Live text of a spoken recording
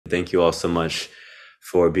Thank you all so much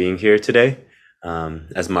for being here today.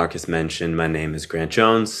 As Marcus mentioned, my name is Grant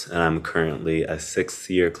Jones, and I'm currently a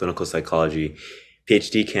 6th-year clinical psychology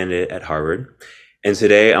PhD candidate at Harvard. And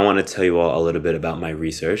today I want to tell you all a little bit about my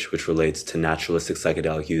research, which relates to naturalistic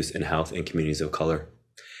psychedelic use in health in communities of color.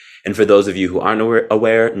 And for those of you who aren't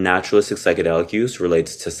aware, naturalistic psychedelic use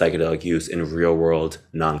relates to psychedelic use in real-world,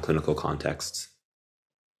 non-clinical contexts.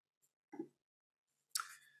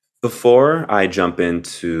 Before I jump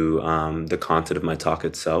into the content of my talk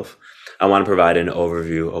itself, I want to provide an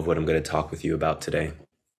overview of what I'm going to talk with you about today.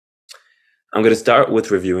 I'm going to start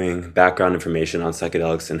with reviewing background information on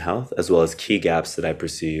psychedelics and health, as well as key gaps that I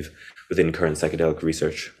perceive within current psychedelic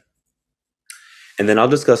research. And then I'll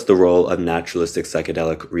discuss the role of naturalistic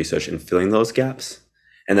psychedelic research in filling those gaps.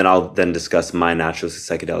 And then I'll discuss my naturalistic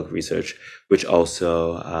psychedelic research, which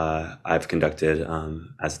also I've conducted,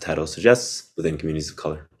 as the title suggests, within communities of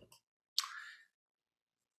color.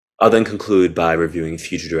 I'll then conclude by reviewing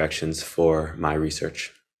future directions for my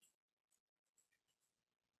research.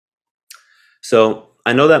 So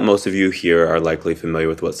I know that most of you here are likely familiar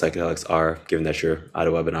with what psychedelics are, given that you're at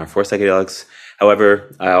a webinar for psychedelics.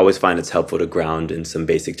 However, I always find it's helpful to ground in some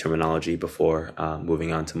basic terminology before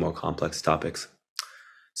moving on to more complex topics.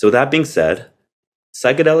 So with that being said,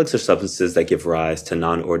 psychedelics are substances that give rise to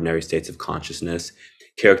non-ordinary states of consciousness,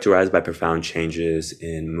 characterized by profound changes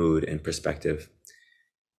in mood and perspective.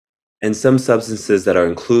 And some substances that are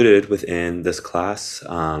included within this class,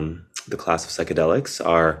 the class of psychedelics,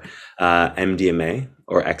 are MDMA,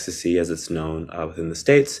 or ecstasy as it's known within the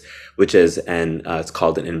States, which is it's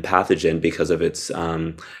called an empathogen because of its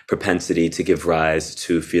propensity to give rise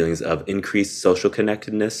to feelings of increased social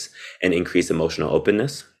connectedness and increased emotional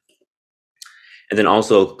openness. And then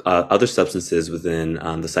also other substances within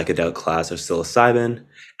the psychedelic class are psilocybin,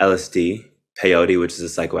 LSD, peyote, which is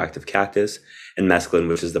a psychoactive cactus, and mescaline,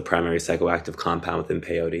 which is the primary psychoactive compound within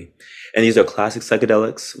peyote. And these are classic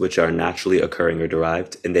psychedelics, which are naturally occurring or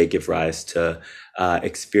derived, and they give rise to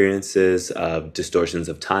experiences of distortions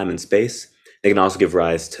of time and space. They can also give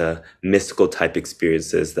rise to mystical type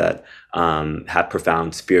experiences that have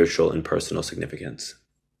profound spiritual and personal significance.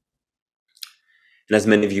 And as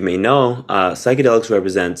many of you may know, psychedelics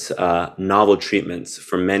represent novel treatments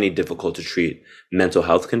for many difficult to treat mental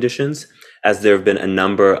health conditions, as there have been a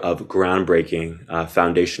number of groundbreaking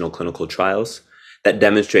foundational clinical trials that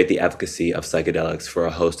demonstrate the efficacy of psychedelics for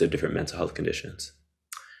a host of different mental health conditions.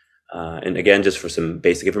 And again, just for some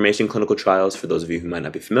basic information, clinical trials, for those of you who might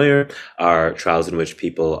not be familiar, are trials in which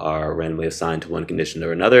people are randomly assigned to one condition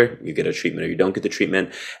or another. You get a treatment or you don't get the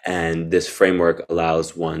treatment. And this framework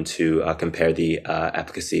allows one to compare the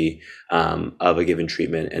efficacy of a given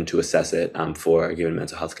treatment and to assess it for a given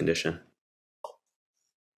mental health condition.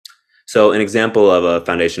 So an example of a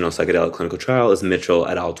foundational psychedelic clinical trial is Mitchell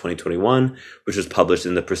et al. 2021, which was published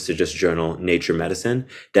in the prestigious journal Nature Medicine,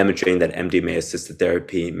 demonstrating that MDMA-assisted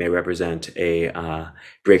therapy may represent a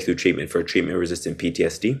breakthrough treatment for treatment-resistant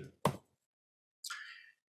PTSD.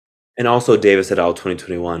 And also Davis et al.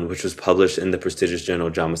 2021, which was published in the prestigious journal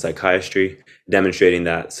JAMA Psychiatry, demonstrating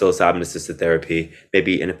that psilocybin-assisted therapy may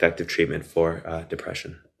be an effective treatment for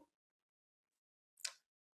depression.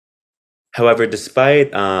 However,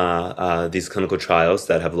 despite these clinical trials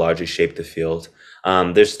that have largely shaped the field,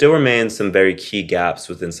 there still remains some very key gaps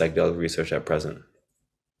within psychedelic research at present.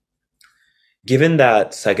 Given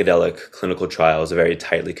that psychedelic clinical trials are very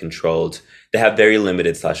tightly controlled, they have very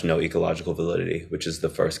limited / no ecological validity, which is the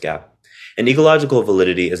first gap. And ecological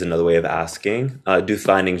validity is another way of asking, do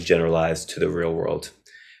findings generalize to the real world?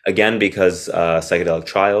 Again, because psychedelic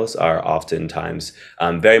trials are oftentimes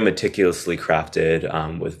very meticulously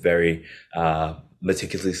crafted with very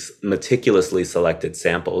meticulously selected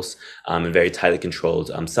samples and very tightly controlled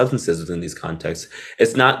substances within these contexts,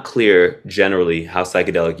 it's not clear generally how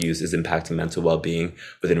psychedelic use is impacting mental well-being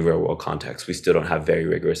within real-world contexts. We still don't have very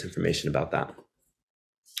rigorous information about that.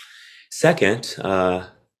 Second,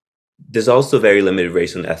 there's also very limited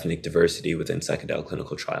racial and ethnic diversity within psychedelic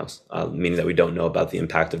clinical trials, meaning that we don't know about the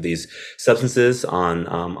impact of these substances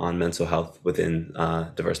on mental health within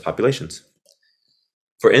diverse populations.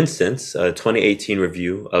 For instance, a 2018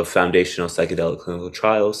 review of foundational psychedelic clinical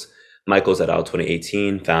trials, Michaels et al.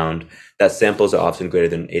 2018, found that samples are often greater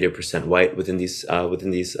than 80% white within these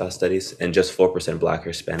studies, and just 4% Black or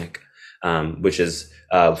Hispanic, which is,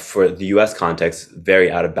 for the US context,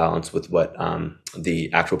 very out of balance with what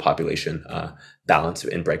the actual population balance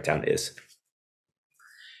and breakdown is.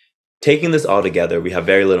 Taking this all together, we have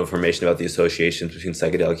very little information about the associations between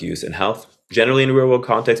psychedelic use and health, generally in a real-world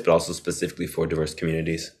context, but also specifically for diverse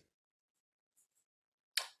communities.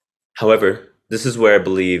 However, this is where I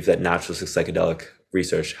believe that naturalistic psychedelic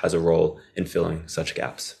research has a role in filling such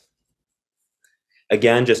gaps.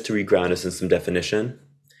 Again, just to reground us in some definition,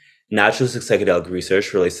 naturalistic psychedelic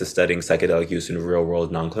research relates to studying psychedelic use in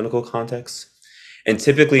real-world non-clinical contexts. And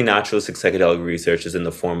typically, naturalistic psychedelic research is in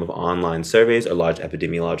the form of online surveys or large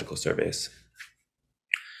epidemiological surveys.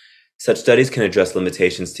 Such studies can address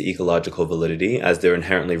limitations to ecological validity as they're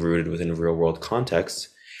inherently rooted within real-world contexts.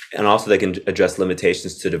 And also they can address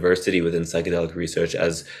limitations to diversity within psychedelic research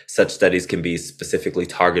as such studies can be specifically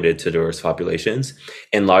targeted to diverse populations.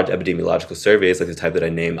 And large epidemiological surveys, like the type that I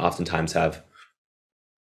named, oftentimes have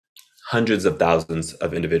hundreds of thousands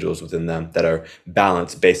of individuals within them that are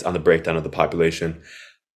balanced based on the breakdown of the population,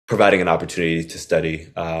 providing an opportunity to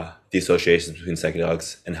study the associations between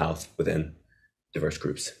psychedelics and health within diverse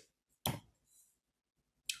groups.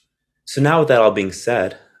 So now with that all being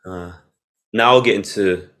said, now I'll get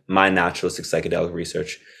into my naturalistic psychedelic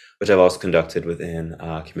research, which I've also conducted within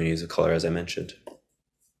communities of color, as I mentioned.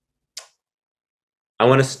 I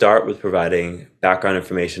want to start with providing background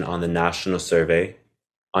information on the National Survey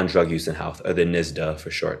on Drug Use and Health, or the NSDUH for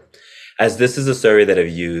short, as this is a survey that I've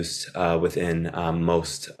used within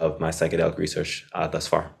most of my psychedelic research thus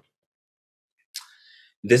far.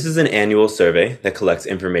 This is an annual survey that collects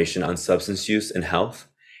information on substance use and health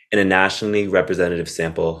in a nationally representative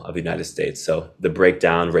sample of the United States. So the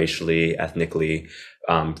breakdown racially, ethnically,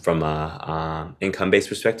 from an income-based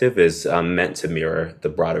perspective is meant to mirror the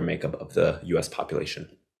broader makeup of the US population.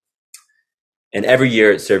 And every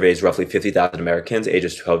year it surveys roughly 50,000 Americans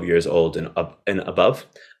ages 12 years old and above.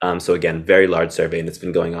 So again, very large survey, and it's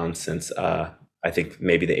been going on since I think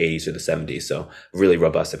maybe the 80s or the 70s. So really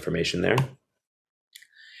robust information there.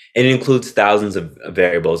 And it includes thousands of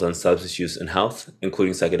variables on substance use and health,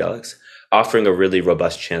 including psychedelics, offering a really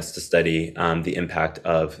robust chance to study the impact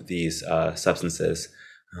of these substances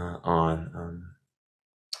on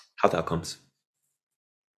health outcomes.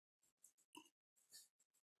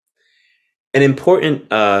 An important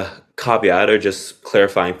caveat or just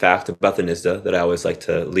clarifying fact about the NSDUH that I always like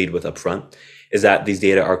to lead with up front is that these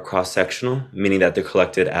data are cross-sectional, meaning that they're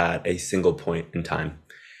collected at a single point in time.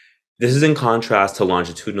 This is in contrast to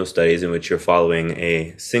longitudinal studies in which you're following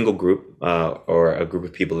a single group or a group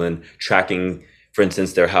of people and tracking, for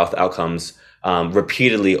instance, their health outcomes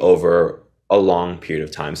repeatedly over a long period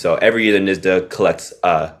of time. So every year the NSDUH collects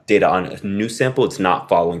data on a new sample. It's not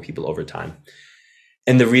following people over time.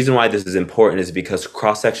 And the reason why this is important is because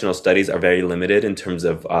cross-sectional studies are very limited in terms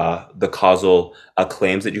of the causal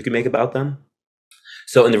claims that you can make about them.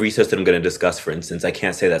 So in the research that I'm going to discuss, for instance, I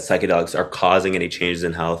can't say that psychedelics are causing any changes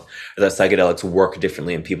in health or that psychedelics work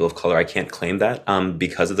differently in people of color. I can't claim that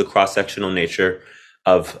because of the cross-sectional nature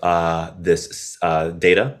of this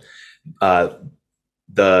data.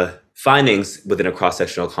 The findings within a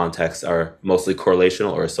cross-sectional context are mostly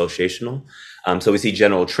correlational or associational. So we see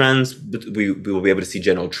general trends. We will be able to see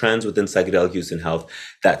general trends within psychedelic use and health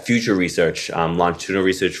that future research, longitudinal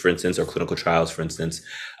research, for instance, or clinical trials, for instance,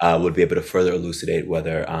 would be able to further elucidate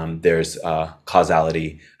whether there's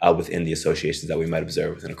causality within the associations that we might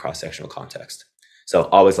observe within a cross-sectional context. So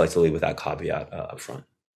always like to lead with that caveat up front.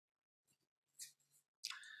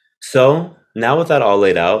 So now with that all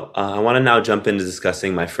laid out, I want to now jump into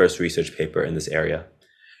discussing my first research paper in this area,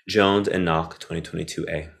 Jones and Knock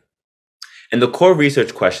 2022A. And the core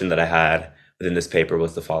research question that I had within this paper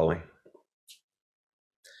was the following.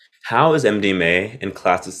 How is MDMA and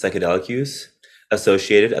classes psychedelic use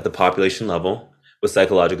associated at the population level with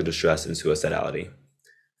psychological distress and suicidality?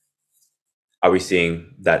 Are we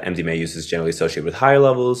seeing that MDMA use is generally associated with higher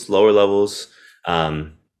levels, lower levels?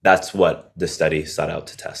 That's what the study sought out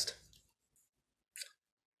to test.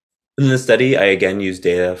 In the study, I again used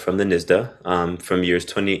data from the NSDUH from years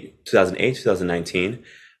 2008, 2019,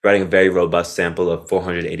 providing a very robust sample of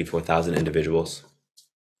 484,000 individuals.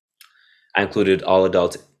 I included all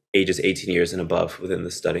adults ages 18 years and above within the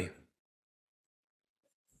study.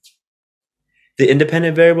 The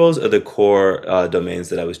independent variables are the core domains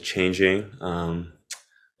that I was changing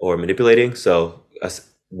or manipulating. So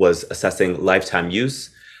was assessing lifetime use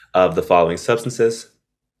of the following substances: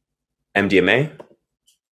 MDMA,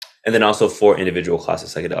 and then also 4 individual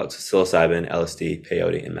classes of psychedelics: psilocybin, LSD,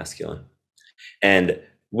 peyote, and mescaline. And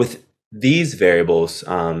with these variables,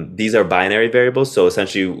 these are binary variables. So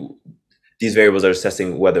essentially, these variables are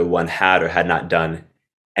assessing whether one had or had not done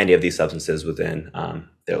any of these substances within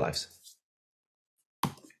their lives.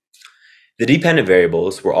 The dependent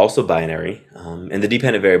variables were also binary, and the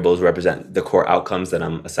dependent variables represent the core outcomes that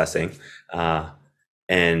I'm assessing.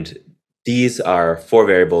 And these are 4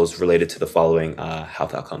 variables related to the following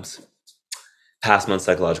health outcomes: past month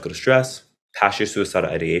psychological distress, past year suicidal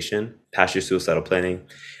ideation, past year suicidal planning,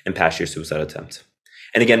 and past year suicide attempt.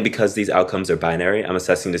 And again, because these outcomes are binary, I'm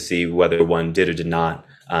assessing to see whether one did or did not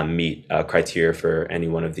meet criteria for any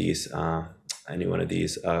one of these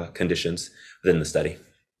conditions within the study.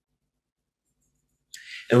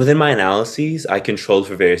 And within my analyses, I controlled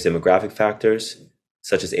for various demographic factors,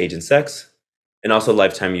 such as age and sex, and also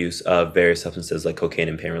lifetime use of various substances like cocaine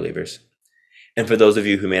and pain relievers. And for those of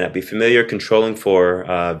you who may not be familiar, controlling for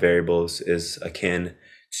variables is akin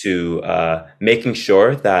to making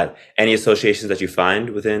sure that any associations that you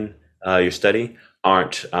find within your study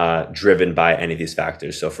aren't driven by any of these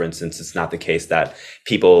factors. So for instance, it's not the case that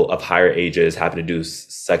people of higher ages happen to do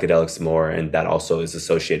psychedelics more, and that also is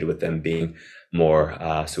associated with them being more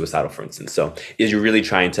suicidal, for instance. So is you're really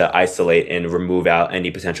trying to isolate and remove out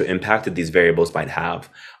any potential impact that these variables might have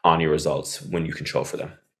on your results when you control for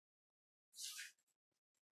them.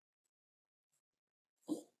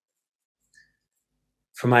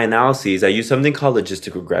 For my analyses, I use something called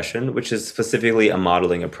logistic regression, which is specifically a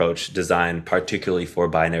modeling approach designed particularly for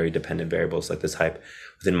binary dependent variables like the type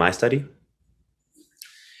within my study.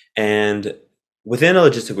 And within a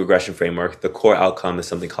logistic regression framework, the core outcome is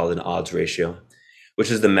something called an odds ratio,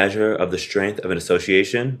 which is the measure of the strength of an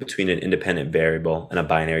association between an independent variable and a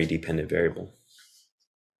binary dependent variable.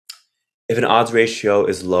 If an odds ratio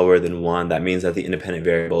is lower than 1, that means that the independent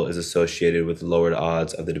variable is associated with lowered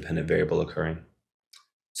odds of the dependent variable occurring.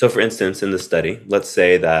 So for instance, in the study, let's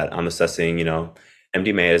say that I'm assessing,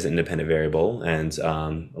 MDMA as an independent variable, and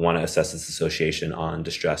I want to assess its association on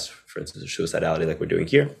distress, for instance, or suicidality like we're doing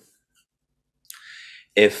here.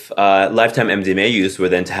 If lifetime MDMA use were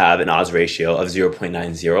then to have an odds ratio of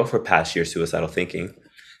 0.90 for past year suicidal thinking,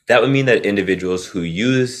 that would mean that individuals who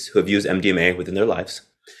have used MDMA within their lives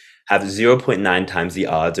have 0.9 times the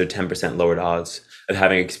odds, or 10% lowered odds, of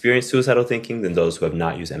having experienced suicidal thinking than those who have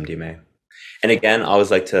not used MDMA. And again, I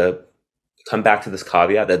always like to come back to this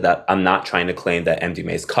caveat that I'm not trying to claim that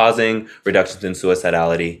MDMA is causing reductions in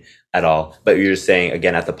suicidality at all, but you're just saying,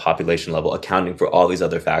 again, at the population level, accounting for all these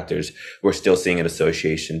other factors, we're still seeing an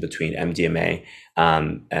association between MDMA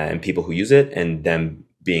and people who use it, and them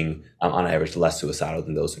being, on average, less suicidal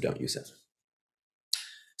than those who don't use it.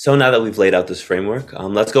 So now that we've laid out this framework,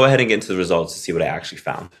 let's go ahead and get into the results to see what I actually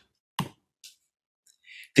found.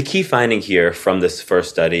 The key finding here from this first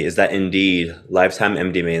study is that indeed, lifetime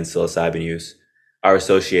MDMA and psilocybin use are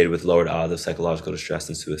associated with lowered odds of psychological distress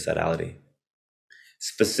and suicidality.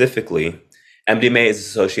 Specifically, MDMA is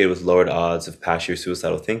associated with lowered odds of past year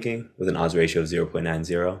suicidal thinking with an odds ratio of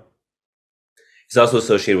 0.90. It's also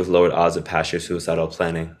associated with lowered odds of past year suicidal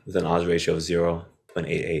planning with an odds ratio of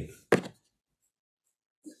 0.88.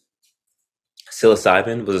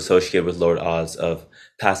 Psilocybin was associated with lowered odds of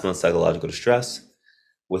past month psychological distress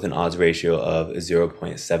with an odds ratio of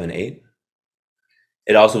 0.78.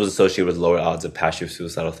 It also was associated with lower odds of past year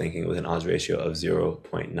suicidal thinking with an odds ratio of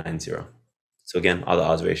 0.90. So again, all the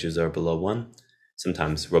odds ratios are below 1,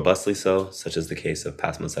 sometimes robustly so, such as the case of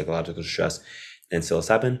past month psychological distress and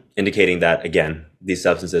psilocybin, indicating that, again, these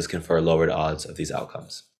substances confer lowered odds of these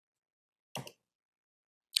outcomes.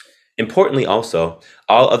 Importantly also,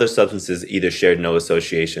 all other substances either shared no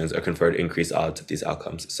associations or conferred increased odds of these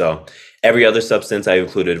outcomes. So every other substance, I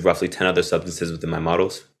included roughly 10 other substances within my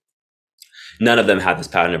models. None of them had this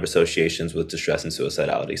pattern of associations with distress and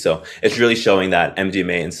suicidality. So it's really showing that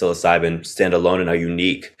MDMA and psilocybin stand alone and are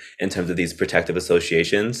unique in terms of these protective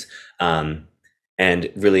associations,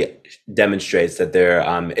 and really demonstrates that there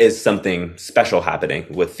is something special happening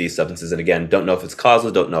with these substances. And again, don't know if it's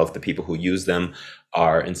causal, don't know if the people who use them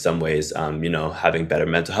are in some ways, having better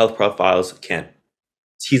mental health profiles. Can't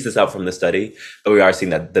tease this out from the study, but we are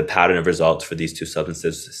seeing that the pattern of results for these two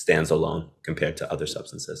substances stands alone compared to other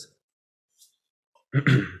substances.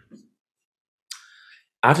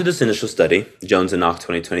 After this initial study, Jones and Knock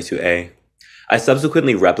 2022a, I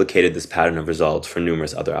subsequently replicated this pattern of results for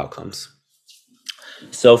numerous other outcomes.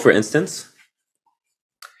 So for instance,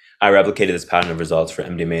 I replicated this pattern of results for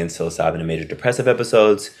MDMA and psilocybin in major depressive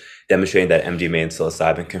episodes, demonstrating that MDMA and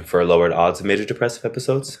psilocybin confer lowered odds of major depressive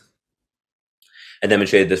episodes. I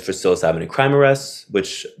demonstrated this for psilocybin and crime arrests,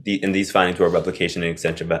 which in these findings were a replication and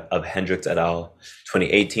extension of Hendricks et al.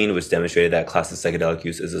 2018, which demonstrated that classic psychedelic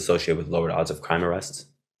use is associated with lowered odds of crime arrests.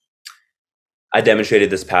 I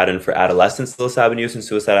demonstrated this pattern for adolescent psilocybin use and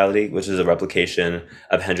suicidality, which is a replication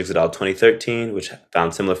of Hendricks et al. 2013, which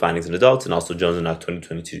found similar findings in adults, and also Jones and Knock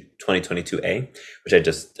 2022a, which I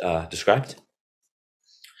just described.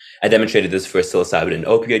 I demonstrated this for psilocybin and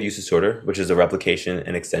opioid use disorder, which is a replication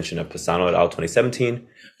and extension of Pisano et al. 2017,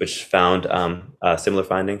 which found similar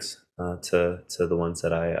findings to the ones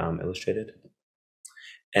that I illustrated.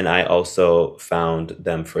 And I also found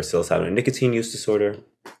them for psilocybin and nicotine use disorder,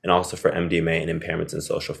 and also for MDMA and impairments in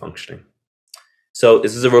social functioning. So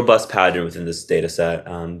this is a robust pattern within this data set,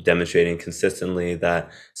 demonstrating consistently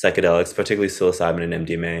that psychedelics, particularly psilocybin and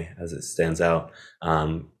MDMA, as it stands out,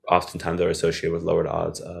 oftentimes are associated with lowered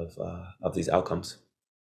odds of these outcomes,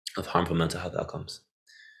 of harmful mental health outcomes.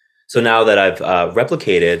 So now that I've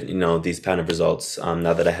replicated, these kind of results,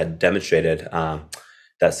 now that I had demonstrated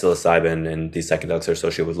that psilocybin and these psychedelics are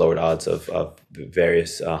associated with lowered odds of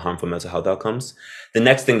various harmful mental health outcomes, the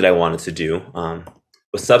next thing that I wanted to do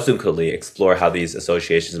was subsequently explore how these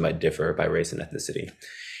associations might differ by race and ethnicity.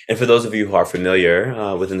 And for those of you who are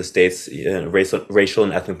familiar, within the States, racial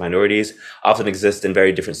and ethnic minorities often exist in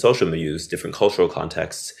very different social milieux, different cultural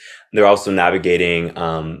contexts. They're also navigating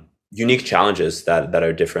unique challenges that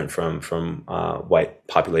are different from white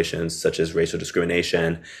populations, such as racial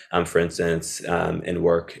discrimination, for instance, in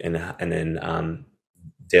work and in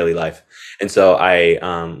daily life. And so I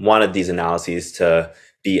wanted these analyses to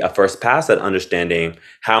be a first pass at understanding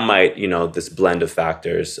how might this blend of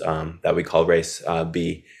factors that we call race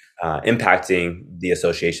be impacting the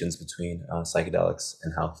associations between psychedelics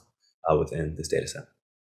and health within this data set.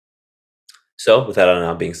 So with that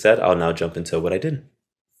now being said, I'll now jump into what I did.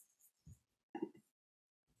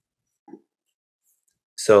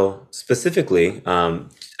 So specifically,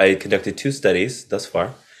 I conducted 2 studies thus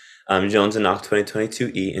far, Jones and Knock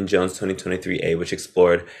 2022E and Jones 2023A, which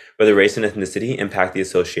explored whether race and ethnicity impact the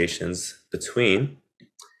associations between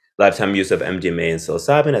lifetime use of MDMA and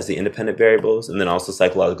psilocybin as the independent variables, and then also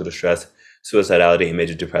psychological distress, suicidality, and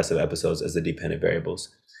major depressive episodes as the dependent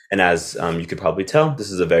variables. And as you could probably tell,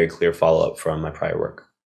 this is a very clear follow-up from my prior work.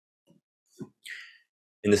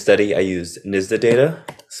 In the study, I used NSDA data,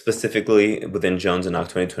 specifically within Jones and Knock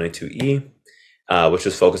 2022E, which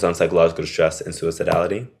was focused on psychological distress and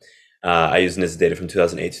suicidality. I used NSDA data from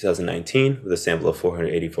 2008-2019 with a sample of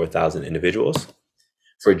 484,000 individuals.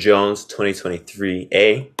 For Jones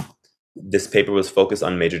 2023A, this paper was focused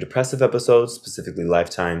on major depressive episodes, specifically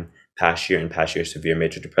lifetime, past year, and past year severe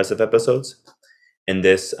major depressive episodes. And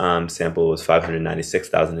this sample was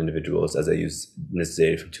 596,000 individuals, as I used NSDA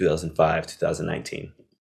data from 2005-2019.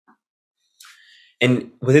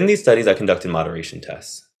 And within these studies, I conducted moderation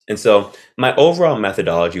tests. And so my overall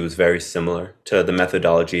methodology was very similar to the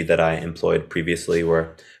methodology that I employed previously,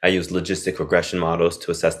 where I used logistic regression models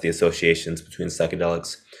to assess the associations between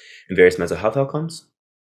psychedelics and various mental health outcomes.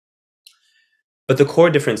 But the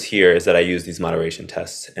core difference here is that I use these moderation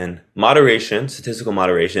tests. And moderation, statistical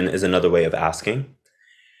moderation, is another way of asking,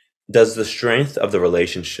 does the strength of the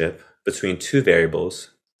relationship between 2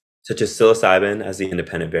 variables, such as psilocybin as the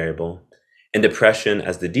independent variable and depression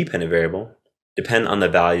as the dependent variable, depend on the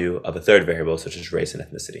value of a 3rd variable, such as race and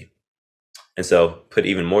ethnicity? And so, put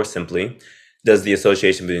even more simply, does the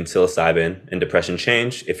association between psilocybin and depression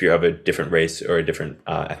change if you're of a different race or a different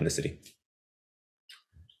ethnicity?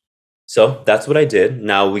 So that's what I did.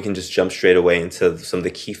 Now we can just jump straight away into some of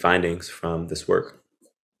the key findings from this work.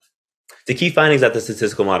 The key findings at the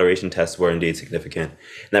statistical moderation tests were indeed significant,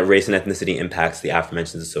 and that race and ethnicity impacts the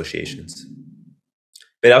aforementioned associations.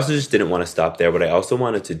 But I also just didn't want to stop there. What I also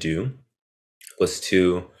wanted to do was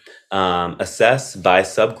to assess by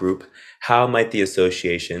subgroup how might the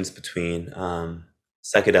associations between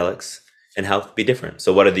psychedelics and health be different.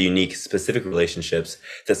 So what are the unique specific relationships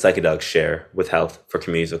that psychedelics share with health for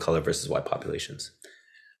communities of color versus white populations?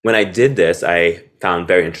 When I did this, I found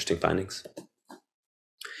very interesting findings.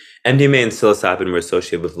 MDMA and psilocybin were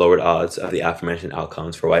associated with lowered odds of the aforementioned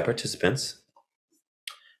outcomes for white participants.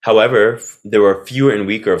 However, there were fewer and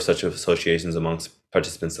weaker of such associations amongst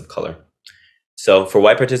participants of color. So for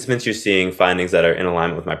white participants, you're seeing findings that are in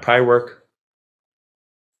alignment with my prior work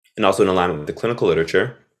and also in alignment with the clinical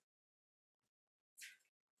literature.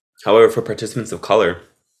 However, for participants of color,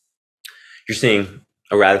 you're seeing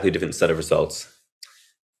a radically different set of results.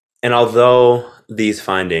 And although these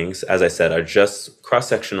findings, as I said, are just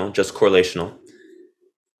cross-sectional, just correlational,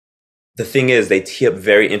 the thing is they tee up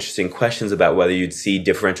very interesting questions about whether you'd see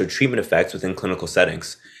differential treatment effects within clinical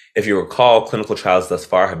settings. If you recall, clinical trials thus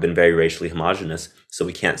far have been very racially homogenous, so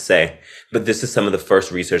we can't say. But this is some of the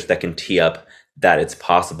first research that can tee up that it's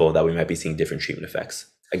possible that we might be seeing different treatment effects.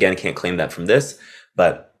 Again, can't claim that from this,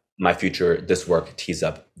 but this work tees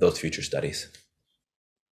up those future studies.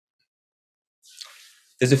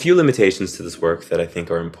 There's a few limitations to this work that I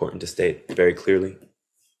think are important to state very clearly.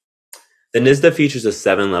 The NSDA features a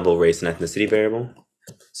 7-level race and ethnicity variable,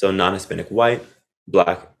 so non-Hispanic white,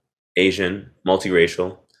 Black, Asian,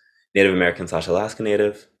 multiracial, Native American/Alaska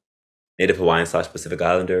Native, Native Hawaiian/Pacific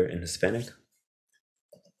Islander, and Hispanic.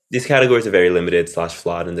 These categories are very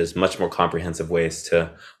limited/flawed, and there's much more comprehensive ways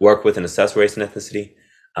to work with and assess race and ethnicity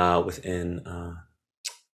within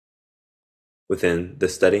within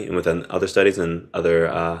this study and within other studies, and other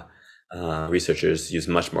researchers use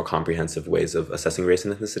much more comprehensive ways of assessing race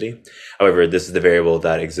and ethnicity. However, this is the variable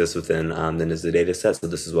that exists within the NISDA data set, so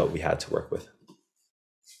this is what we had to work with.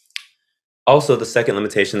 Also, the second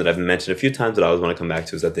limitation that I've mentioned a few times that I always want to come back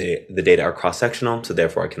to is that the data are cross-sectional, so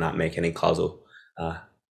therefore I cannot make any causal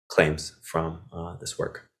claims from this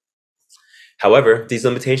work. However, these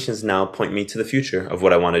limitations now point me to the future of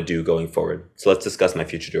what I want to do going forward. So let's discuss my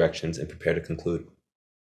future directions and prepare to conclude.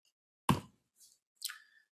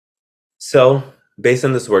 So, based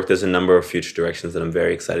on this work, there's a number of future directions that I'm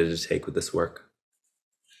very excited to take with this work.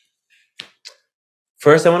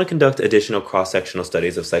 First, I want to conduct additional cross-sectional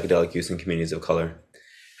studies of psychedelic use in communities of color.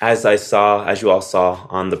 As you all saw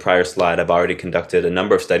on the prior slide, I've already conducted a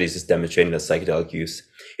number of studies just demonstrating that psychedelic use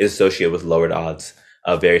is associated with lowered odds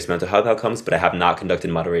of various mental health outcomes, but I have not conducted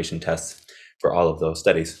moderation tests for all of those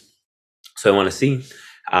studies. So I want to see,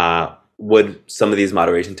 would some of these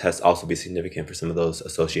moderation tests also be significant for some of those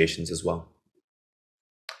associations as well?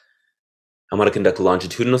 I want to conduct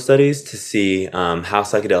longitudinal studies to see how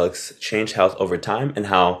psychedelics change health over time and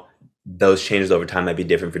how those changes over time might be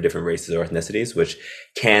different for different races or ethnicities, which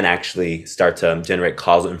can actually start to generate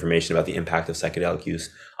causal information about the impact of psychedelic use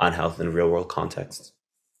on health in a real-world context.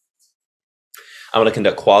 I want to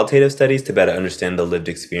conduct qualitative studies to better understand the lived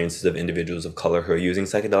experiences of individuals of color who are using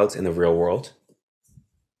psychedelics in the real world.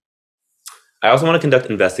 I also want to conduct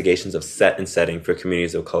investigations of set and setting for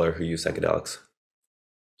communities of color who use psychedelics.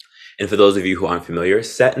 And for those of you who aren't familiar,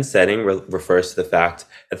 set and setting refers to the fact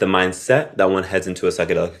that the mindset that one heads into a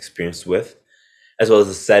psychedelic experience with, as well as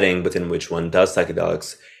the setting within which one does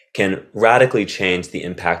psychedelics, can radically change the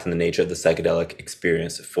impact and the nature of the psychedelic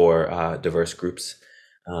experience for diverse groups.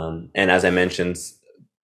 And as I mentioned,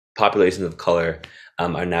 populations of color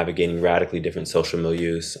are navigating radically different social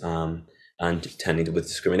milieus, and tending with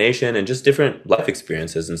discrimination and just different life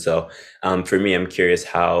experiences. And so for me, I'm curious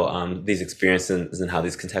how these experiences and how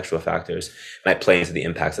these contextual factors might play into the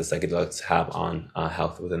impacts that psychedelics have on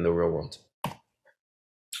health within the real world.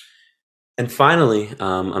 And finally,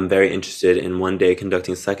 I'm very interested in one day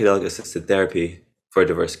conducting psychedelic-assisted therapy for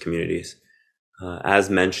diverse communities. As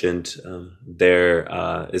mentioned,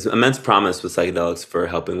 there is immense promise with psychedelics for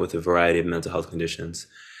helping with a variety of mental health conditions,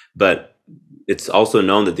 but it's also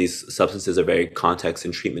known that these substances are very context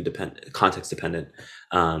and treatment dependent.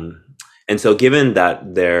 And so given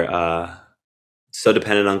that they're so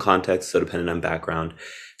dependent on context, so dependent on background,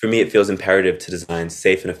 for me, it feels imperative to design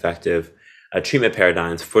safe and effective treatment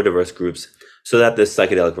paradigms for diverse groups so that this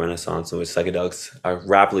psychedelic renaissance in which psychedelics are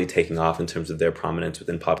rapidly taking off in terms of their prominence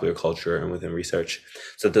within popular culture and within research,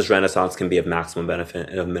 so that this renaissance can be of maximum benefit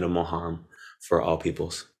and of minimal harm for all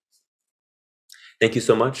peoples. Thank you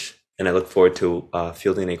so much, and I look forward to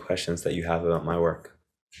fielding any questions that you have about my work.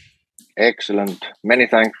 Excellent. Many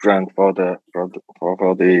thanks, Grant, for the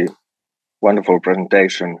wonderful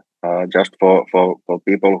presentation. Just for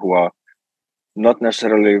people who are not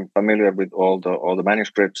necessarily familiar with all the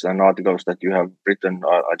manuscripts and articles that you have written,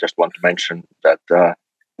 I just want to mention that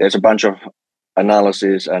there's a bunch of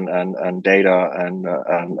analysis and data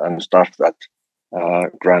and stuff that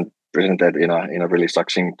Grant presented in a really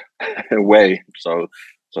succinct way. So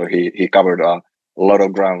he covered a lot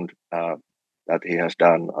of ground that he has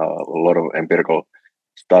done, a lot of empirical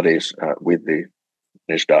studies with the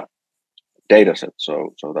NISDA data set.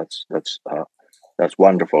 So that's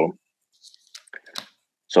wonderful.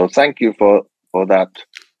 So thank you for that.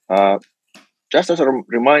 Just as a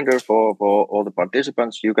reminder for all the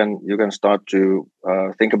participants, you can start to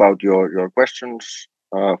think about your questions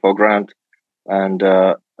for Grant, and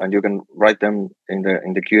you can write them in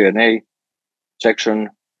the Q&A section,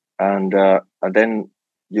 and then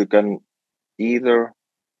you can either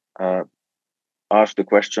ask the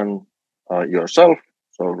question yourself,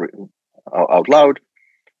 so out loud,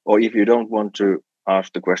 or if you don't want to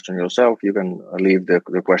ask the question yourself, you can leave the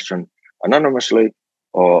question anonymously,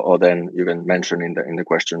 or then you can mention in the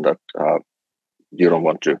question that you don't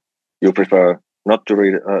want to, you prefer not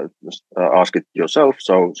to ask it yourself.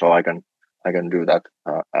 So I can do that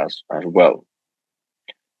as well.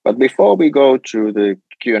 But before we go to the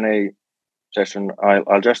Q&A session,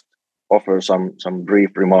 I'll just offer some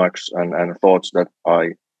brief remarks and thoughts that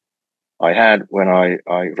I had when I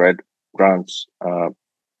read Grant's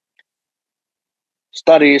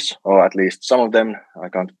studies, or at least some of them. I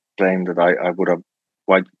can't claim that I would have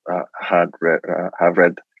quite have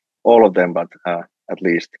read all of them, but at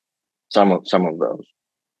least some of those.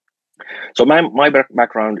 So my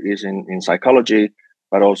background is in psychology,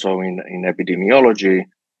 but also in epidemiology,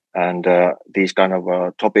 and these kind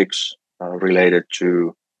of topics related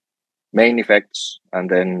to main effects, and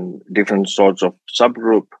then different sorts of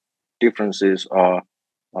subgroup differences are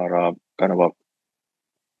kind of a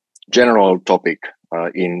general topic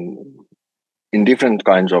in different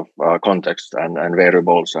kinds of contexts and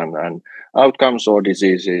variables and outcomes or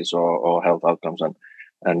diseases or health outcomes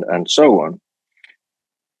and so on.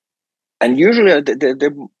 And usually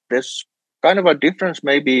there's kind of a difference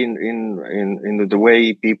maybe in the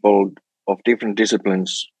way people of different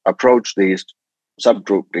disciplines approach these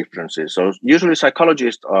subgroup differences. So usually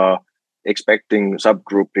psychologists are expecting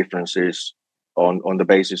subgroup differences on the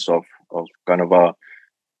basis of kind of a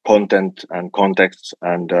content and context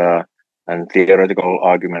and theoretical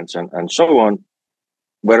arguments and so on.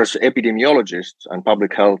 Whereas epidemiologists and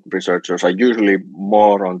public health researchers are usually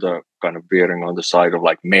more on the kind of veering on the side of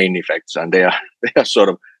like main effects, and they are sort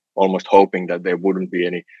of almost hoping that there wouldn't be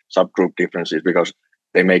any subgroup differences because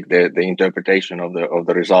they make the interpretation of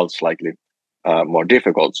the results slightly more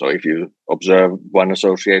difficult. So if you observe one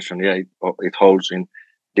association, it holds in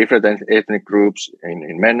different ethnic groups,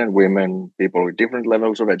 in men and women, people with different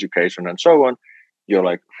levels of education, and so on. You're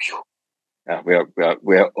like, we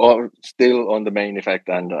are all still on the main effect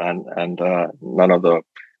and none of the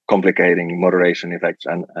complicating moderation effects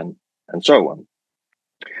and so on.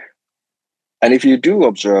 And if you do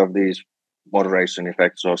observe these moderation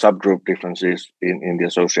effects or subgroup differences in the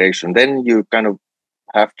association, then you kind of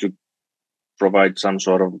have to provide some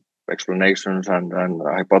sort of explanations and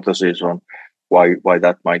hypotheses on why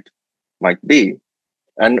that might be.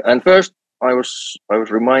 And first, I was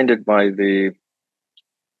reminded by the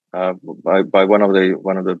by one of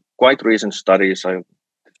the quite recent studies I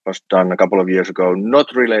was done a couple of years ago,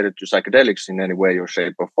 not related to psychedelics in any way or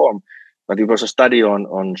shape or form, but it was a study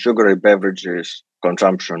on sugary beverages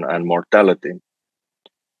consumption and mortality.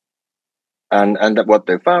 And what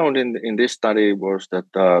they found in this study was that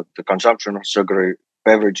the consumption of sugary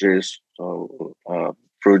beverages, so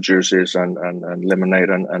fruit juices and lemonade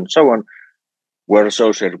and so on, were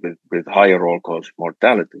associated with higher all-cause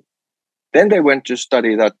mortality. Then they went to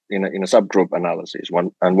study that in a subgroup analysis.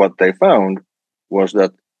 And what they found was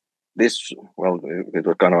that this, well, it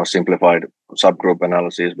was kind of a simplified subgroup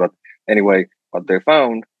analysis, but anyway, what they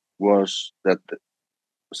found was that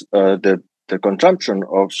the consumption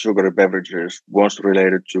of sugary beverages was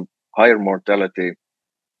related to higher mortality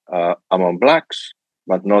among blacks,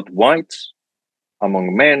 but not whites,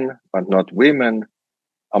 among men, but not women,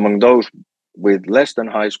 among those with less than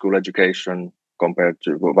high school education compared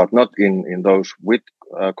to, but not in those with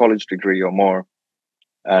college degree or more,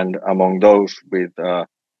 and among those with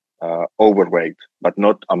overweight, but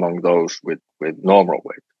not among those with normal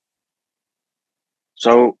weight.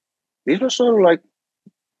 So this was sort of like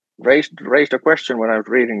raised a question when I was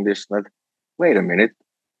reading this, that wait a minute,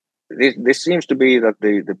 this seems to be that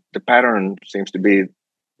the pattern seems to be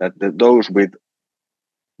that those with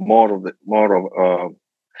more of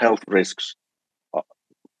health risks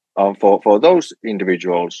for those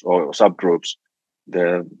individuals or subgroups,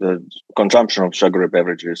 the consumption of sugary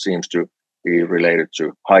beverages seems to be related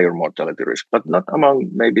to higher mortality risk, but not among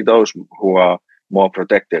maybe those who are more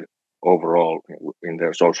protected overall in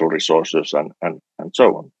their social resources and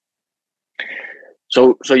so on.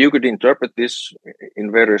 So you could interpret this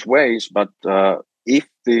in various ways, but if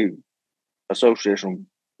the association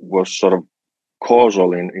was sort of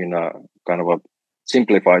causal in a kind of a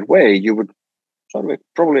simplified way, you would sort of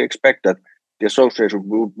probably expect that the association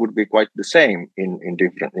would be quite the same in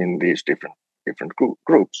these different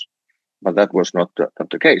groups, but that was not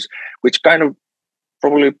the case, which kind of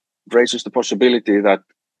probably raises the possibility that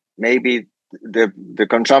maybe the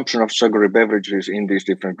consumption of sugary beverages in these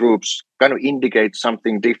different groups kind of indicates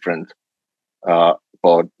something different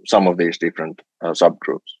for some of these different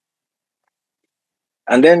subgroups.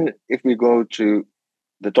 And then if we go to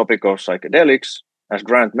the topic of psychedelics, as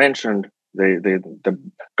Grant mentioned, the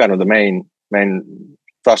kind of the main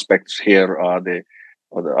suspects here are the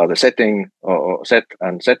setting or set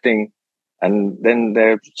and setting, and then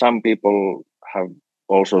there some people have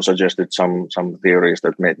also suggested some theories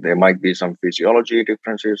that there might be some physiology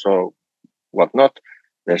differences or whatnot.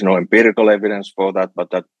 There's no empirical evidence for that, but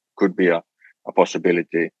that could be a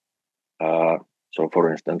possibility. So,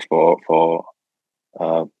 for instance, for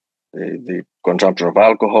the consumption of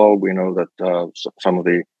alcohol, we know that some of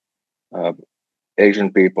the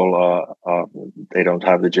Asian people they don't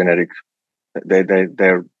have the genetic,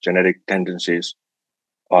 their genetic tendencies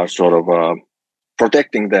are sort of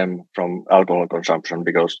protecting them from alcohol consumption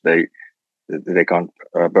because they can't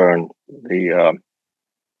burn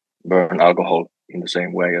alcohol in the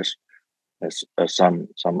same way as some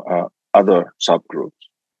other subgroups.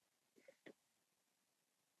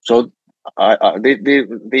 So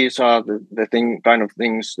these are the kind of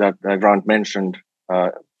things that Grant mentioned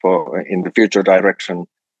for in the future direction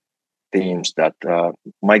themes that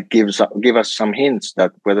might give us some hints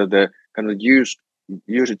that whether the kind of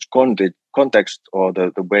usage context or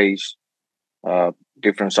the ways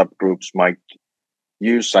different subgroups might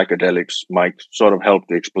use psychedelics might sort of help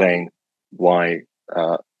to explain why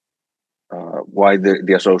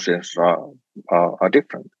the associations are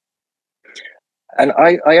different. And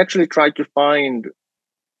I actually tried to find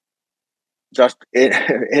just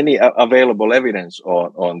any available evidence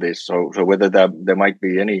on this. So whether there might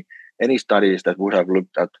be any studies that would have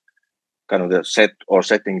looked at kind of the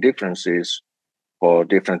setting differences for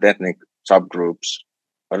different ethnic subgroups,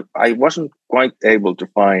 but I wasn't quite able to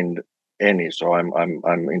find any. So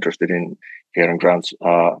I'm interested in hearing Grant's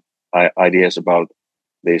ideas about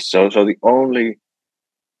this. So the only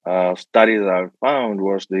study that I found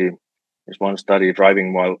was this one study,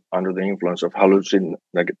 driving while under the influence of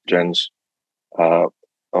hallucinogens,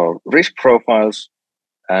 or risk profiles,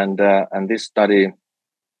 and this study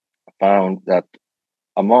found that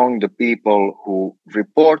among the people who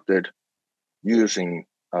reported using,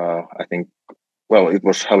 I think, well, it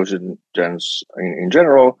was hallucinogens in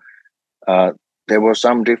general, there were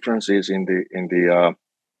some differences in the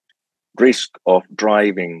risk of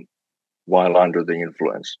driving while under the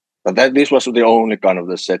influence. But this was the only kind of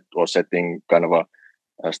the setting kind of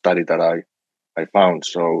a study that I found.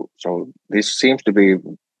 So this seems to be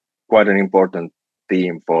quite an important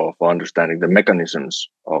theme for understanding the mechanisms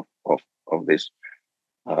of this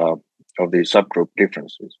of these subgroup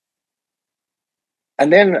differences.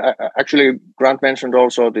 And then actually Grant mentioned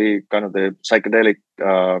also the kind of the psychedelic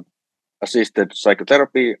assisted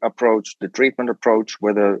psychotherapy approach, the treatment approach,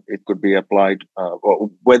 whether it could be applied or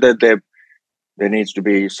whether there needs to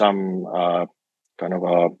be some kind of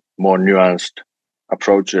a more nuanced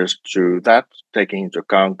approaches to that, taking into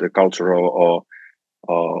account the cultural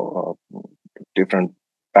or different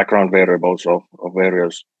background variables of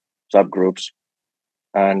various subgroups.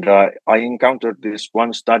 And I encountered this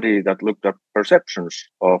one study that looked at perceptions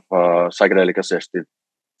of psychedelic assisted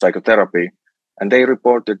psychotherapy, and they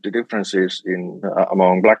reported the differences in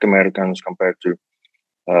among Black Americans compared to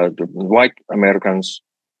the white Americans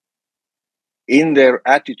in their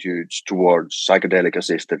attitudes towards psychedelic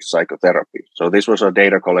assisted psychotherapy. So this was a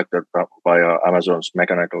data collected by Amazon's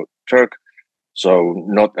Mechanical Turk, so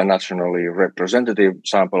not a nationally representative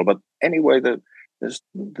sample. But anyway, the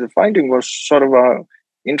finding was sort of a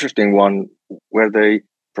interesting one, where they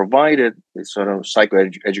provided this sort of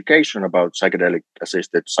psychoeducation about psychedelic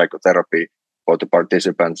assisted psychotherapy for the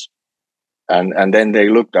participants, and then they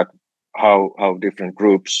looked at how different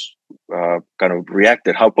groups kind of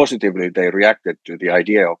reacted, how positively they reacted to the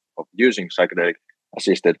idea of using psychedelic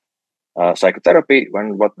assisted psychotherapy.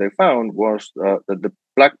 When what they found was that the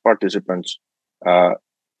Black participants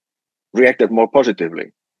reacted more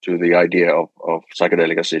positively to the idea of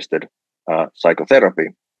psychedelic assisted psychotherapy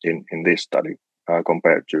in this study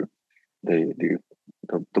compared to the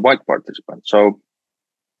white participants. So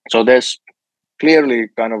there's clearly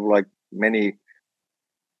kind of like many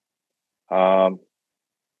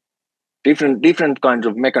different kinds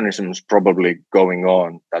of mechanisms probably going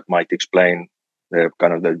on that might explain the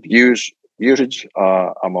kind of the usage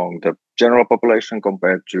among the general population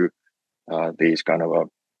compared to these kind of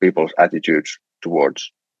people's attitudes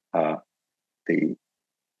towards the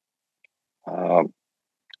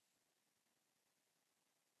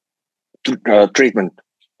treatment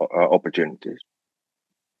opportunities.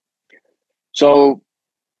 So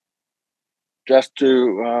just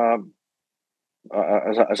to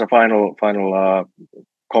as a final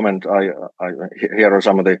comment, here are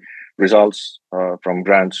some of the results from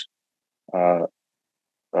Grant's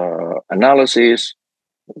analysis.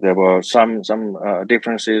 There were some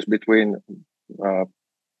differences between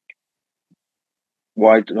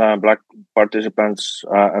white Black participants,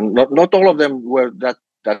 and not all of them were that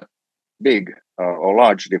big or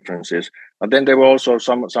large differences. But then there were also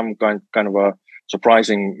some kind of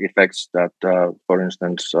surprising effects that, for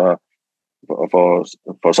instance, for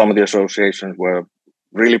some of the associations were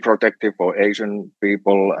really protective for Asian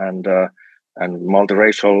people and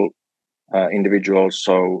multiracial individuals.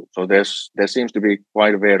 So there seems to be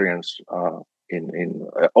quite a variance in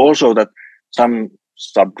also that some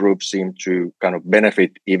subgroups seem to kind of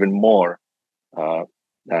benefit even more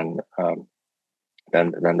than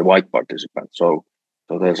the white participants. So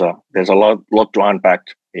there's a lot to unpack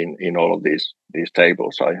in all of these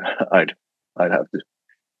tables. I'd have to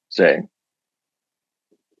say.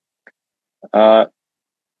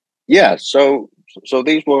 Yeah. So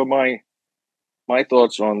these were my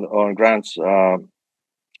thoughts on Grant's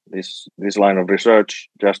this line of research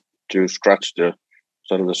just to scratch the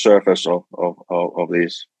sort of the surface of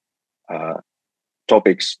these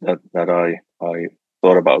topics that I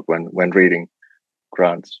thought about when reading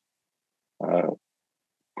Grant's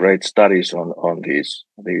great studies on these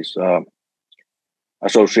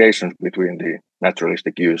associations between the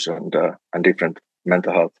naturalistic use and different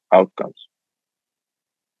mental health outcomes.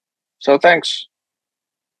 So thanks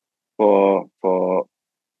for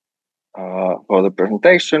the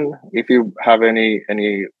presentation. If you have any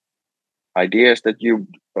ideas that you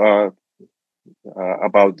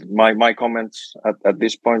about my comments at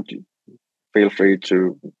this point, feel free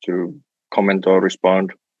to comment or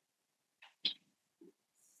respond.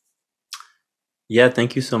 Yeah,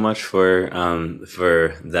 thank you so much for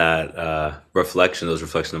that reflection, those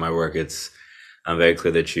reflections of my work. It's very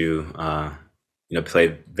clear that you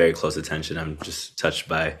paid very close attention. I'm just touched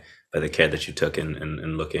by the care that you took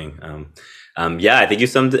in looking. Yeah, I think you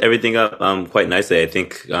summed everything up quite nicely. I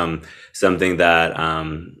think something that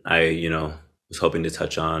I was hoping to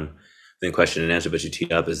touch on in question and answer, but you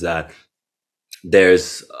teed up, is that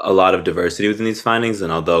there's a lot of diversity within these findings,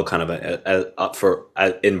 and although kind of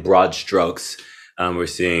in broad strokes, we're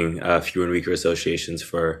seeing fewer and weaker associations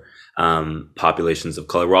for populations of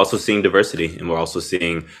color, we're also seeing diversity, and we're also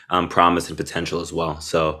seeing promise and potential as well.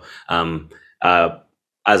 So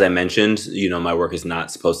as I mentioned, my work is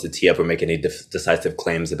not supposed to tee up or make any decisive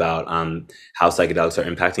claims about how psychedelics are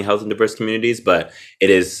impacting health in diverse communities, but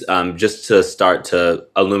it is just to start to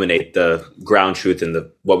illuminate the ground truth and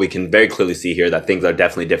what we can very clearly see here, that things are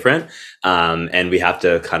definitely different, and we have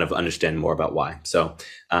to kind of understand more about why. So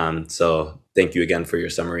thank you again for your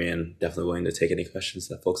summary, and definitely willing to take any questions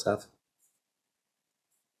that folks have.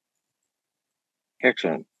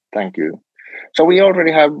 Excellent, thank you. So we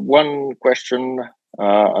already have one question.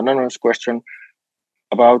 Anonymous question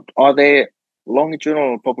about, are there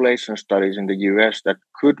longitudinal population studies in the US that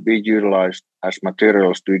could be utilized as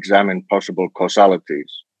materials to examine possible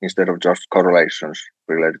causalities instead of just correlations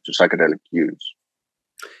related to psychedelic use?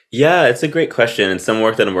 Yeah, it's a great question. And some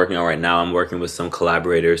work that I'm working on right now, I'm working with some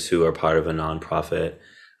collaborators who are part of a nonprofit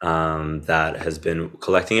that has been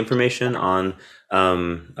collecting information on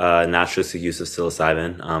naturalistic use of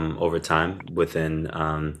psilocybin over time within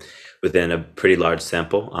a pretty large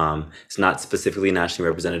sample. It's not specifically nationally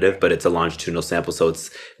representative, but it's a longitudinal sample, so it's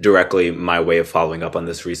directly my way of following up on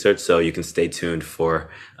this research. So you can stay tuned for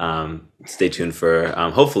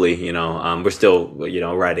hopefully, we're still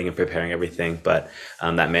writing and preparing everything, but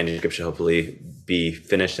that manuscript should hopefully be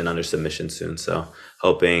finished and under submission soon. So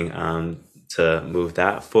hoping to move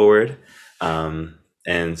that forward, and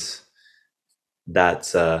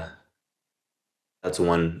that's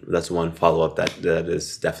one follow-up that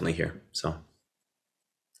is definitely here. So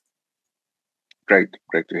great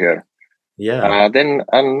to hear. Yeah. Then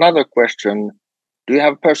another question: Do you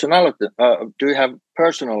have personal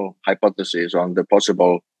hypotheses on the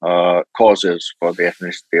possible causes for the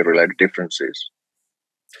ethnicity-related differences?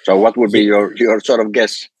 So, what would be your sort of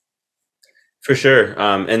guess? For sure,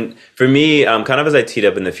 and for me, kind of as I teed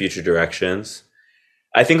up in the future directions,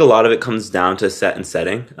 I think a lot of it comes down to set and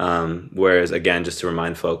setting. Whereas, again, just to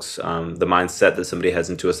remind folks, the mindset that somebody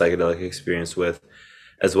has into a psychedelic experience with,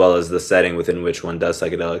 as well as the setting within which one does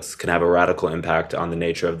psychedelics, can have a radical impact on the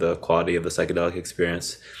nature of the quality of the psychedelic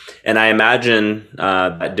experience. And I imagine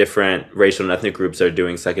that different racial and ethnic groups are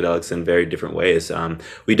doing psychedelics in very different ways.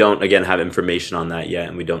 We don't, again, have information on that yet,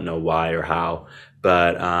 and we don't know why or how.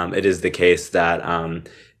 But it is the case that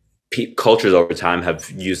cultures over time have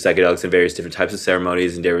used psychedelics in various different types of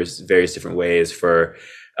ceremonies and various different ways for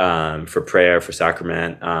prayer, for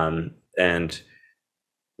sacrament, and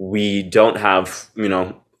we don't have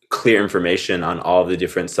clear information on all the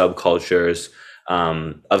different subcultures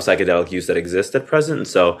of psychedelic use that exist at present. And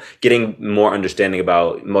so getting more understanding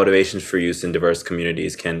about motivations for use in diverse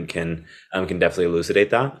communities can definitely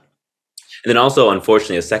elucidate that. And then also,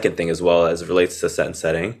 unfortunately, a second thing as well as it relates to set and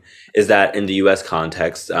setting is that in the US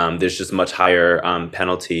context, there's just much higher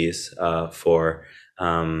penalties for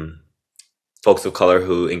folks of color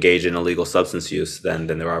who engage in illegal substance use than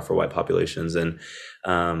there are for white populations. And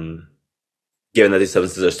given that these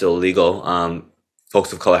substances are still illegal,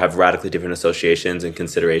 folks of color have radically different associations and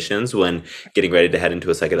considerations when getting ready to head into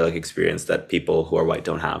a psychedelic experience that people who are white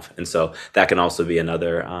don't have. And so that can also be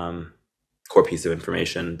another core piece of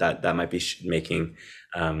information that might be making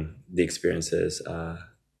the experiences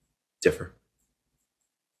differ.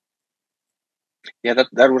 Yeah,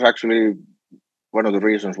 that was actually one of the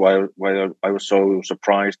reasons why I was so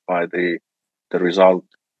surprised by the result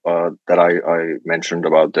that I mentioned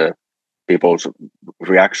about the people's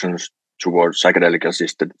reactions towards psychedelic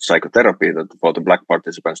assisted psychotherapy, that for the Black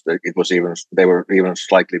participants, they were even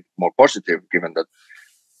slightly more positive, given that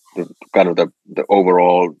the kind of the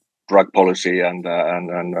overall drug policy and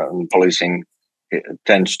policing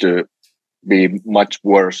tends to be much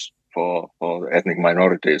worse for ethnic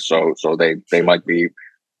minorities. So they might be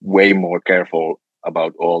way more careful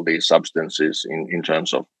about all these substances in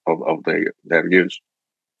terms of their use.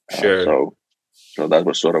 Sure. So that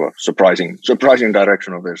was sort of a surprising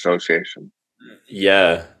direction of the association.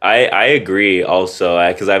 Yeah, I agree also,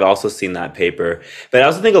 because I've also seen that paper. But I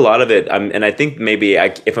also think a lot of it, and I think maybe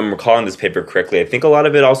if I'm recalling this paper correctly, I think a lot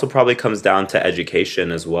of it also probably comes down to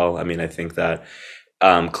education as well. I mean, I think that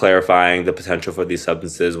clarifying the potential for these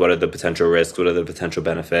substances, what are the potential risks, what are the potential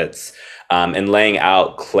benefits, and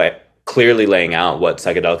clearly laying out what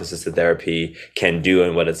psychedelic assisted therapy can do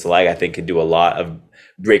and what it's like, I think could do a lot of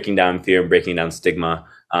breaking down fear and breaking down stigma,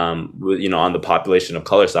 on the population of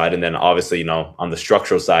color side. And then obviously, on the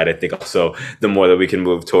structural side, I think also the more that we can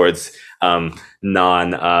move towards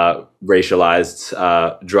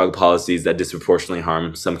non-racialized drug policies that disproportionately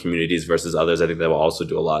harm some communities versus others, I think that will also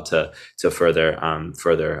do a lot to further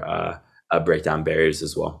break down barriers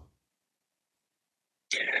as well.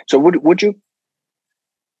 So would you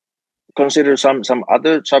consider some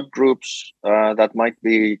other subgroups that might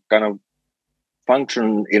be kind of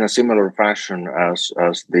function in a similar fashion as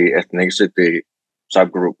the ethnicity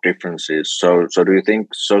subgroup differences? So do you think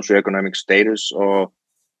socioeconomic status or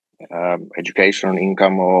education,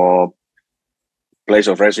 income, or place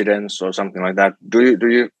of residence or something like that, do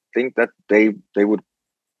you think that they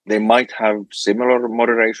might have similar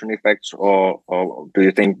moderation effects, or do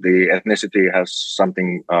you think the ethnicity has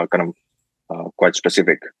something quite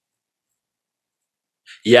specific?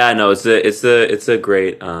 Yeah, no, it's a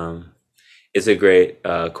great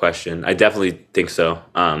question. I definitely think so.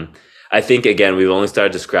 I think, again, we've only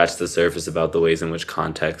started to scratch the surface about the ways in which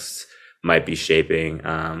contexts might be shaping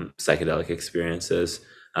psychedelic experiences,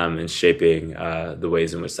 and shaping the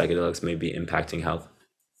ways in which psychedelics may be impacting health.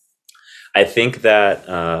 I think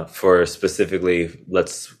that for specifically,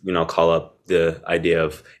 let's call up the idea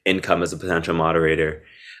of income as a potential moderator,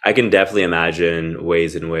 I can definitely imagine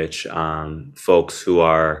ways in which folks who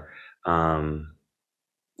are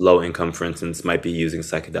low income, for instance, might be using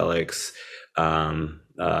psychedelics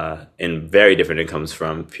in very different incomes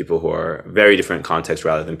from people who are very different contexts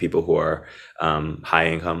rather than people who are high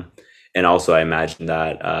income. And also I imagine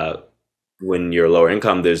that when you're lower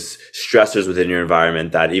income, there's stressors within your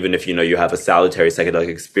environment that even if you have a salutary psychedelic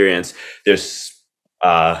experience, there's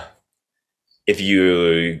if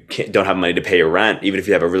you don't have money to pay your rent, even if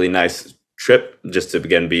you have a really nice trip, just to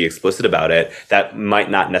again be explicit about it, that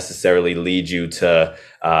might not necessarily lead you to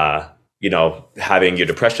having your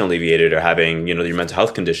depression alleviated or having your mental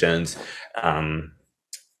health conditions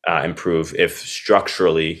improve if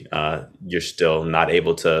structurally you're still not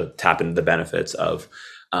able to tap into the benefits of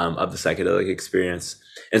the psychedelic experience.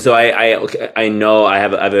 And so I know I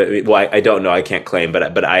don't know, I can't claim,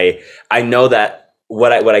 but I know that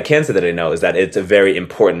what I can say that I know is that it's a very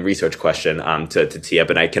important research question to tee up,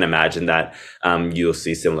 and I can imagine that you'll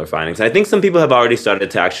see similar findings. And I think some people have already started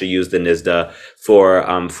to actually use the NISDA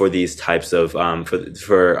for these types of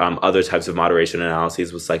for other types of moderation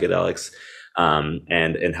analyses with psychedelics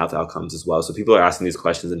and health outcomes as well. So people are asking these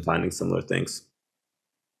questions and finding similar things.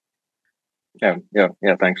 Yeah.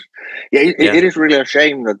 Thanks. It is really a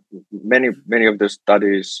shame that many of the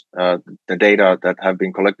studies, the data that have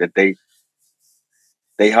been collected,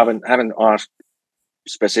 they haven't asked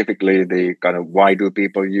specifically the kind of why do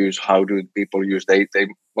people use, how do people use. They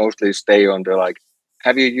mostly stay on the like,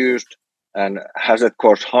 have you used and has it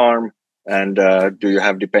caused harm, and do you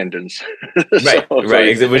have dependence? Right.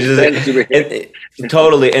 Which is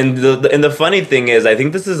totally. And the funny thing is, I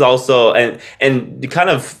think this is also and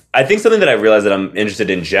kind of, I think something that I realized that I'm interested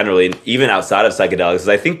in generally, even outside of psychedelics, is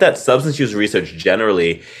I think that substance use research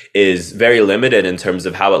generally is very limited in terms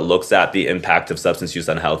of how it looks at the impact of substance use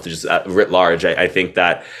on health, just writ large. I think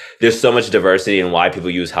that there's so much diversity in why people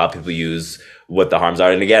use, how people use, what the harms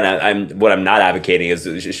are. And again, what I'm not advocating is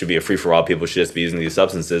it should be a free for all. People should just be using these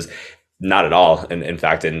substances. Not at all. In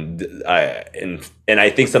fact, and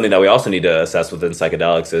I think something that we also need to assess within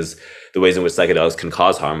psychedelics is the ways in which psychedelics can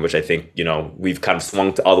cause harm, which I think, we've kind of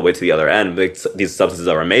swung all the way to the other end. These substances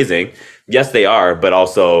are amazing. Yes, they are. But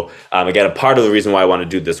also, again, a part of the reason why I want to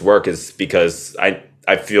do this work is because I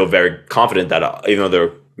feel very confident that even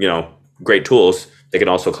though they're, great tools, they can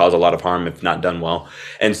also cause a lot of harm if not done well.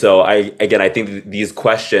 And so I think these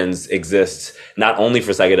questions exist not only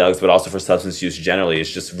for psychedelics, but also for substance use generally.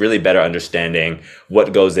 It's just really better understanding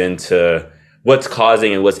what goes into what's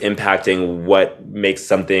causing and what's impacting what makes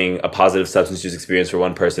something a positive substance use experience for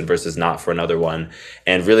one person versus not for another one,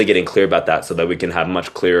 and really getting clear about that so that we can have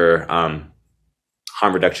much clearer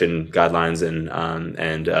harm reduction guidelines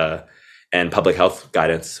and public health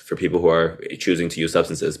guidance for people who are choosing to use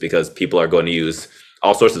substances, because people are going to use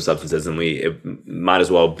all sorts of substances, and it might as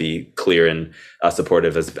well be clear and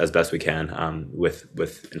supportive as best we can with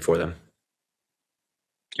and for them.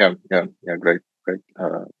 Yeah.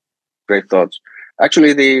 Great thoughts.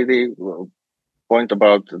 Actually, the point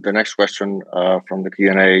about the next question from the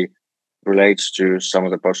Q&A relates to some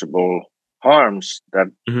of the possible harms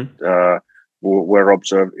that were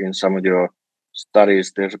observed in some of your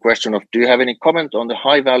studies. There's a question of, do you have any comment on the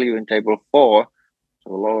high value in table 4? So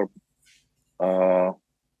lower,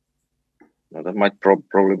 that might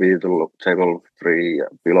probably be the table 3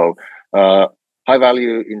 below. High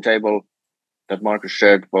value in table that Marcus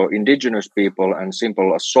shared for indigenous people and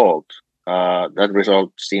simple assault. That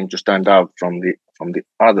result seemed to stand out from the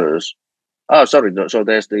others. So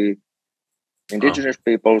there's the indigenous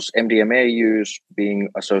people's MDMA use being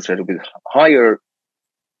associated with higher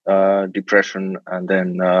depression, and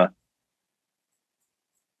then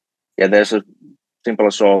there's a simple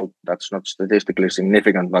assault that's not statistically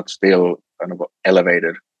significant, but still kind of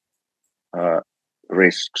elevated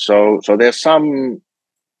risk. So there's some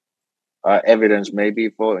evidence maybe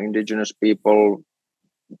for indigenous people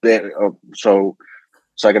there. So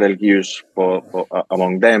psychedelic use for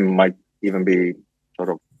among them might even be sort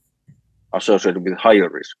of associated with higher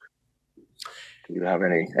risk. Do you have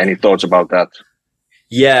any thoughts about that?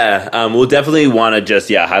 Yeah, we'll definitely want to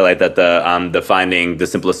just highlight that the finding, the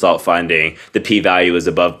simple assault finding, the p-value is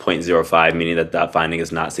above 0.05, meaning that finding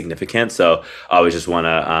is not significant. So I always just want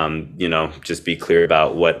to just be clear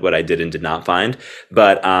about what I did and did not find.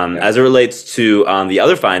 But as it relates to the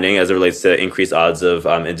other finding, as it relates to increased odds of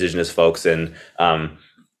indigenous folks and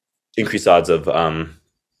increased odds of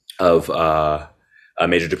a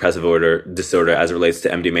major depressive disorder as it relates to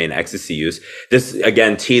MDMA and ecstasy use. This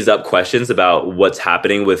again tees up questions about what's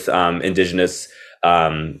happening with indigenous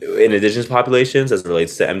populations as it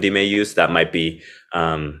relates to MDMA use that might be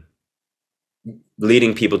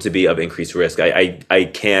leading people to be of increased risk. I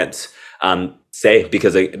can't say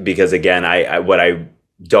because again what I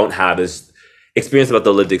don't have is experience about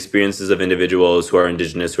the lived experiences of individuals who are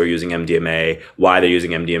indigenous who are using MDMA, why they're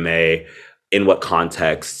using MDMA, in what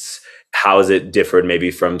contexts. How is it differed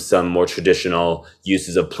maybe from some more traditional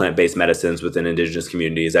uses of plant-based medicines within indigenous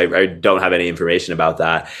communities? I don't have any information about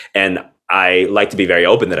that. And I like to be very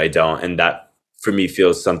open that I don't. And that for me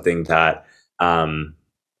feels something that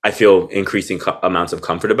I feel increasing amounts of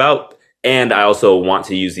comfort about. And I also want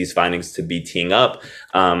to use these findings to be teeing up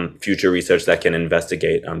future research that can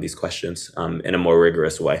investigate these questions in a more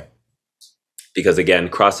rigorous way. Because again,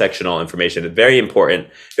 cross-sectional information is very important,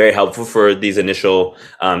 very helpful for these initial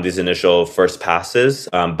first passes,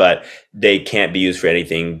 but they can't be used for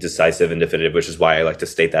anything decisive and definitive, which is why I like to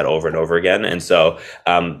state that over and over again. And so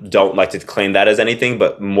don't like to claim that as anything,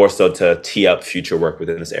 but more so to tee up future work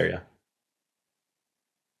within this area.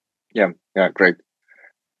 Yeah, great.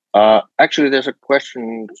 Actually, there's a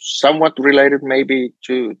question somewhat related maybe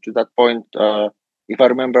to that point. If I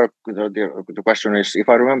remember, the question is, if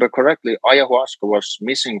I remember correctly, ayahuasca was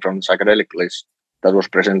missing from the psychedelic list that was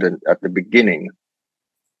presented at the beginning.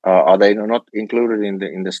 Are they not included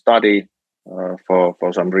in the study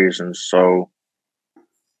for some reasons? So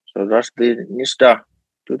does the NISTA,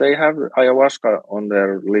 do they have ayahuasca on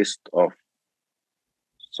their list of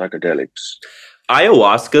psychedelics?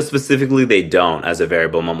 Ayahuasca specifically, they don't as a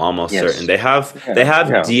variable. I'm almost certain they have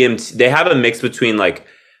DMT. They have a mix between like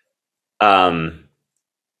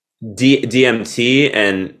DMT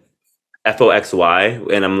and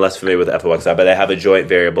FOXY, and I'm less familiar with FOXY, but they have a joint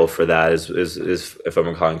variable for that, is if I'm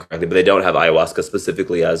recalling correctly. But they don't have ayahuasca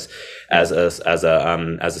specifically as a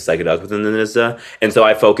psychedelic within the NISTA. And so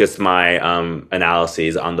I focused my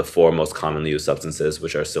analyses on the 4 most commonly used substances,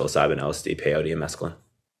 which are psilocybin, LSD, peyote, and mescaline.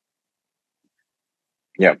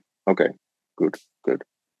 Yeah. Okay. Good.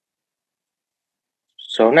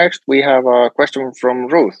 So next we have a question from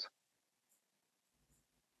Ruth.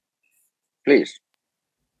 Please.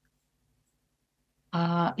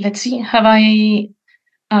 Let's see. Have I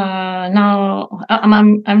now?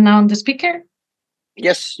 I'm now on the speaker.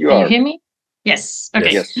 Yes, you Can are. you hear me? Yes.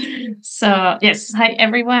 Okay. Yes. So yes. Hi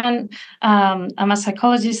everyone. I'm a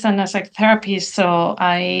psychologist and a psychotherapist, so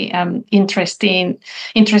I am interested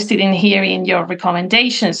in hearing your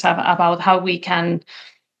recommendations about how we can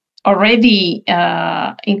already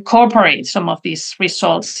incorporate some of these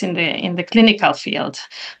results in the clinical field.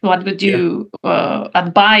 What would you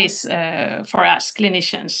advise for us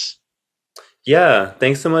clinicians? Yeah,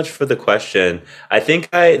 thanks so much for the question. I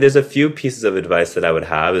think there's a few pieces of advice that I would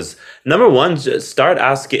have is number one, just start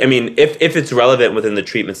asking. I mean, if it's relevant within the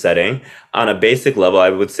treatment setting, on a basic level, I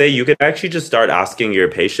would say you could actually just start asking your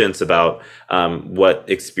patients about what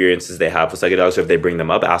experiences they have with psychedelics, or if they bring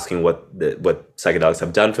them up, asking what psychedelics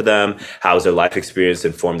have done for them, how's their life experience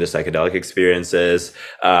informed their psychedelic experiences.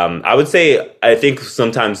 I would say, I think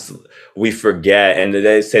sometimes we forget, and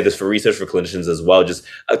they say this for research for clinicians as well, just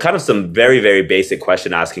kind of some very, very basic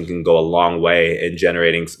question asking can go a long way in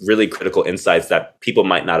generating really critical insights that people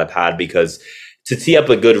might not have had, because to tee up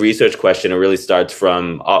a good research question, it really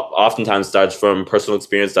oftentimes starts from personal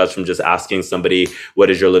experience, starts from just asking somebody, what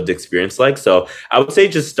is your lived experience like? So I would say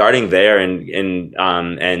just starting there and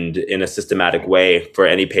in a systematic way for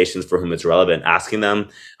any patients for whom it's relevant, asking them,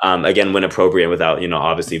 again, when appropriate, without,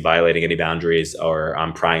 obviously violating any boundaries or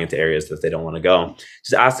prying into areas that they don't want to go,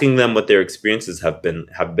 just asking them what their experiences have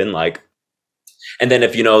been like. And then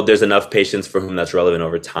if, there's enough patients for whom that's relevant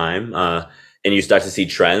over time, and you start to see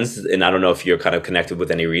trends, and I don't know if you're kind of connected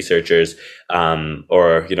with any researchers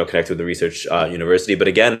or, connected with the research university, but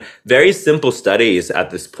again, very simple studies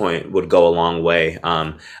at this point would go a long way.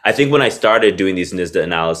 I think when I started doing these NISDA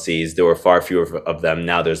analyses, there were far fewer of them.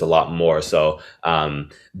 Now there's a lot more. So,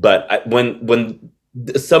 when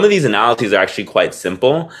some of these analyses are actually quite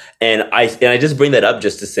simple, and I just bring that up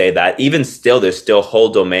just to say that even still, there's still whole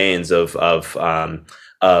domains of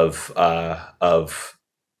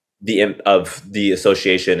the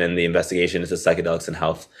association and the investigation into psychedelics and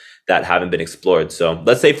health that haven't been explored. So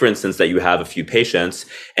let's say, for instance, that you have a few patients,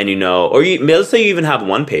 and let's say you even have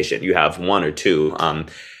one patient, you have one or two.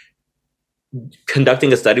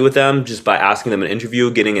 Conducting a study with them just by asking them an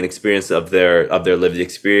interview, getting an experience of their lived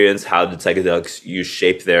experience. How did psychedelics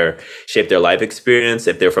shape their life experience?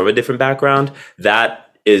 If they're from a different background,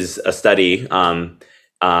 that is a study.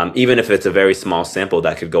 Even if it's a very small sample,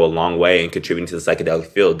 that could go a long way in contributing to the psychedelic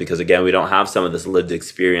field, because again, we don't have some of this lived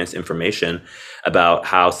experience information about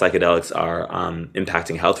how psychedelics are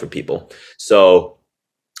impacting health for people. So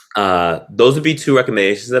those would be two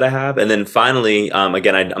recommendations that I have. And then finally,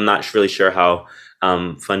 again, I'm not really sure how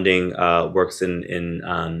funding works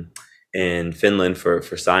in Finland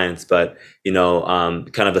for science, but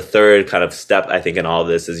kind of the third kind of step, I think, in all of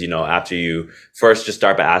this is, after you first just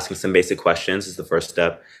start by asking some basic questions is the first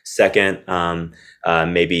step. Second,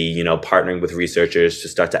 maybe partnering with researchers to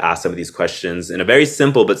start to ask some of these questions in a very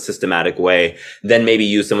simple but systematic way. Then maybe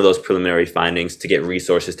use some of those preliminary findings to get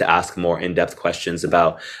resources to ask more in-depth questions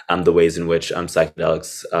about the ways in which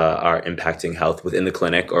psychedelics are impacting health within the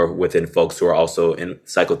clinic or within folks who are also in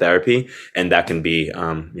psychotherapy, and that can be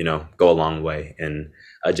go a long way in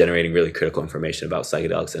generating really critical information about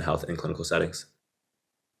psychedelics and health in clinical settings.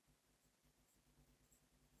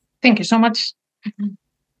 Thank you so much.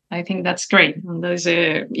 I think that's great. There's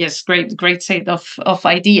great set of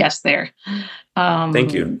ideas there.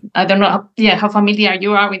 Thank you. I don't know, how familiar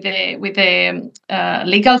you are with the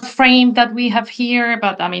legal frame that we have here,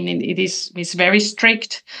 but I mean, it's very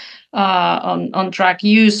strict on drug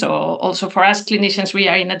use. So also for us clinicians, we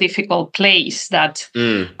are in a difficult place that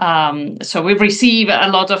so we receive a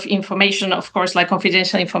lot of information, of course, like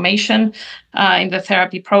confidential information in the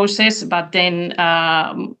therapy process, but then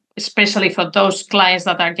especially for those clients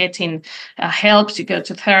that are getting help to go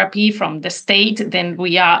to therapy from the state, then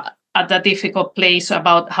we are at a difficult place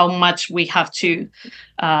about how much we have to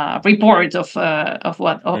report of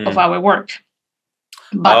our work.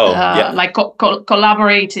 But like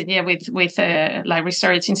collaborating with like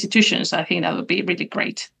research institutions, I think that would be really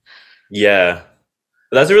great. Yeah.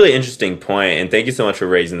 That's a really interesting point, and thank you so much for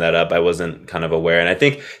raising that up. I wasn't kind of aware. And I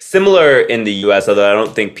think similar in the US, although I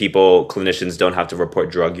don't think clinicians don't have to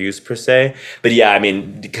report drug use per se. But yeah, I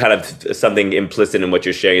mean, kind of something implicit in what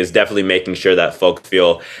you're sharing is definitely making sure that folks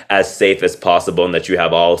feel as safe as possible and that you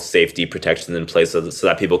have all safety protections in place so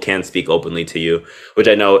that people can speak openly to you, which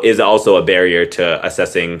I know is also a barrier to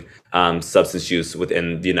assessing substance use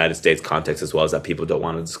within the United States context, as well as that people don't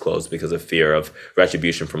want to disclose because of fear of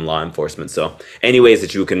retribution from law enforcement. So any ways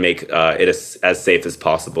that you can make it as safe as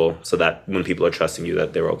possible so that when people are trusting you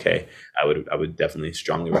that they're okay, I would definitely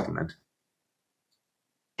strongly recommend.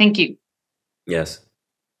 Thank you. Yes.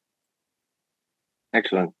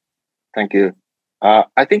 Excellent. Thank you.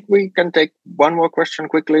 I think we can take one more question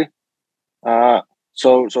quickly.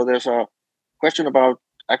 So there's a question about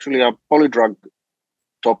actually a polydrug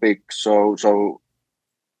topic. So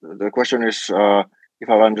the question is, if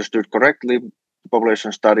I've understood correctly,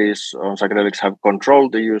 population studies on psychedelics have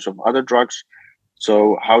controlled the use of other drugs.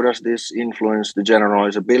 So how does this influence the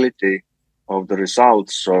generalizability of the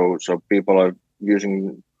results? So people are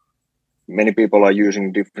using many people are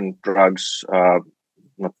using different drugs,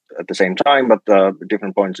 not at the same time, but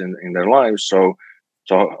different points in their lives. So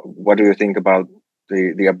what do you think about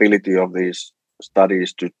the ability of these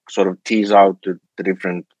studies to sort of tease out the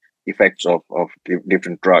different effects of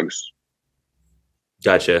different drugs?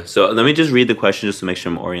 Gotcha. So let me just read the question just to make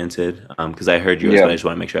sure I'm oriented, because I heard yours, Yeah. but I just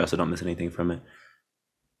want to make sure I also don't miss anything from it.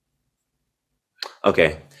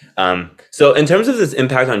 Okay. So in terms of this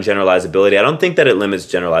impact on generalizability, I don't think that it limits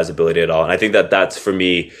generalizability at all. And I think that that's, for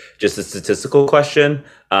me, just a statistical question,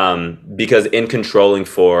 because in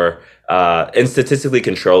statistically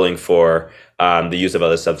controlling for the use of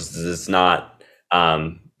other substances, it's not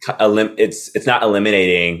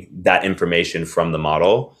eliminating that information from the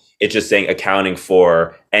model. It's just saying accounting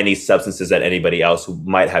for any substances that anybody else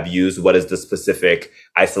might have used. What is the specific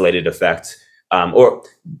isolated effect? Or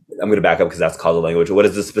I'm going to back up because that's causal language. What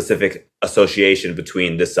is the specific association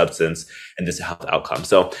between this substance and this health outcome?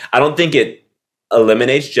 So I don't think it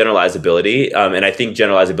eliminates generalizability. And I think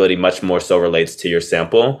generalizability much more so relates to your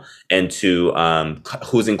sample and to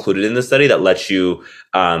who's included in the study, that lets you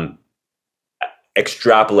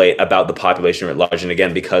extrapolate about the population writ large. And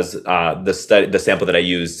again, because the sample that I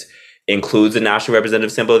used includes a nationally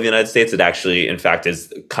representative sample of the United States, it actually, in fact,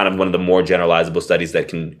 is kind of one of the more generalizable studies that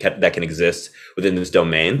can exist within this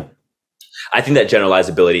domain. I think that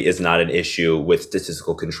generalizability is not an issue with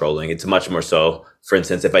statistical controlling. It's much more so, for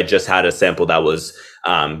instance, if I just had a sample that was,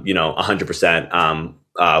 100%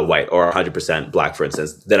 white or 100% black, for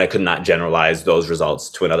instance, then I could not generalize those results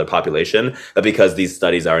to another population. But because these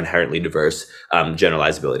studies are inherently diverse,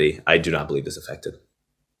 generalizability, I do not believe is affected.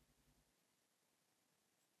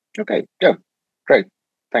 Okay, yeah, great.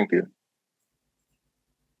 Thank you.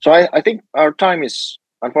 So I think our time is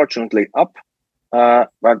unfortunately up,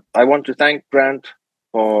 but I want to thank Grant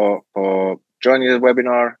for joining the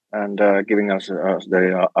webinar and giving us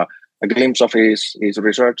a glimpse of his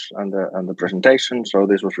research and the presentation. So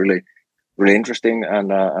this was really interesting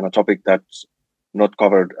and a topic that's not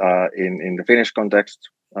covered in the Finnish context,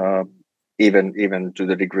 even to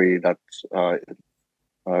the degree that's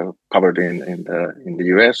covered in the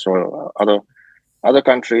US or other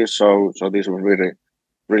countries. So this was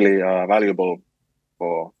really valuable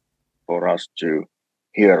for us to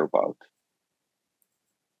hear about.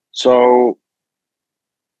 So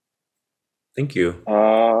thank you.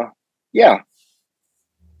 Yeah.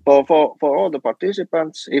 For all the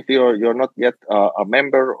participants, if you're not yet a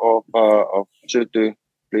member of Syty,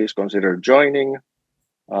 please consider joining.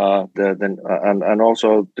 And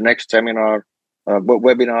also the next seminar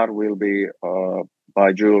webinar will be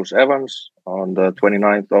by Jules Evans on the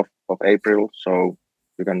 29th of April. So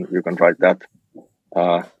you can write that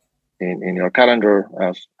in your calendar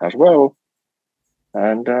as well.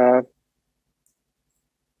 And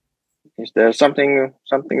is there something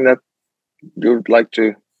that you'd like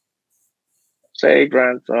to say,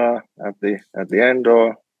 Grant, at the end?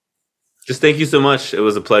 Or just thank you so much. It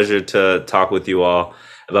was a pleasure to talk with you all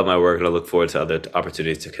about my work, and I look forward to other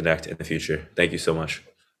opportunities to connect in the future. Thank you so much.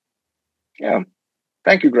 Yeah,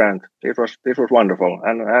 thank you, Grant. This was wonderful,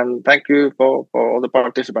 and thank you for all the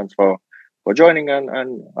participants for joining and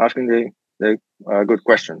asking the good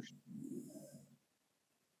questions.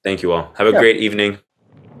 Thank you all. Have a great evening.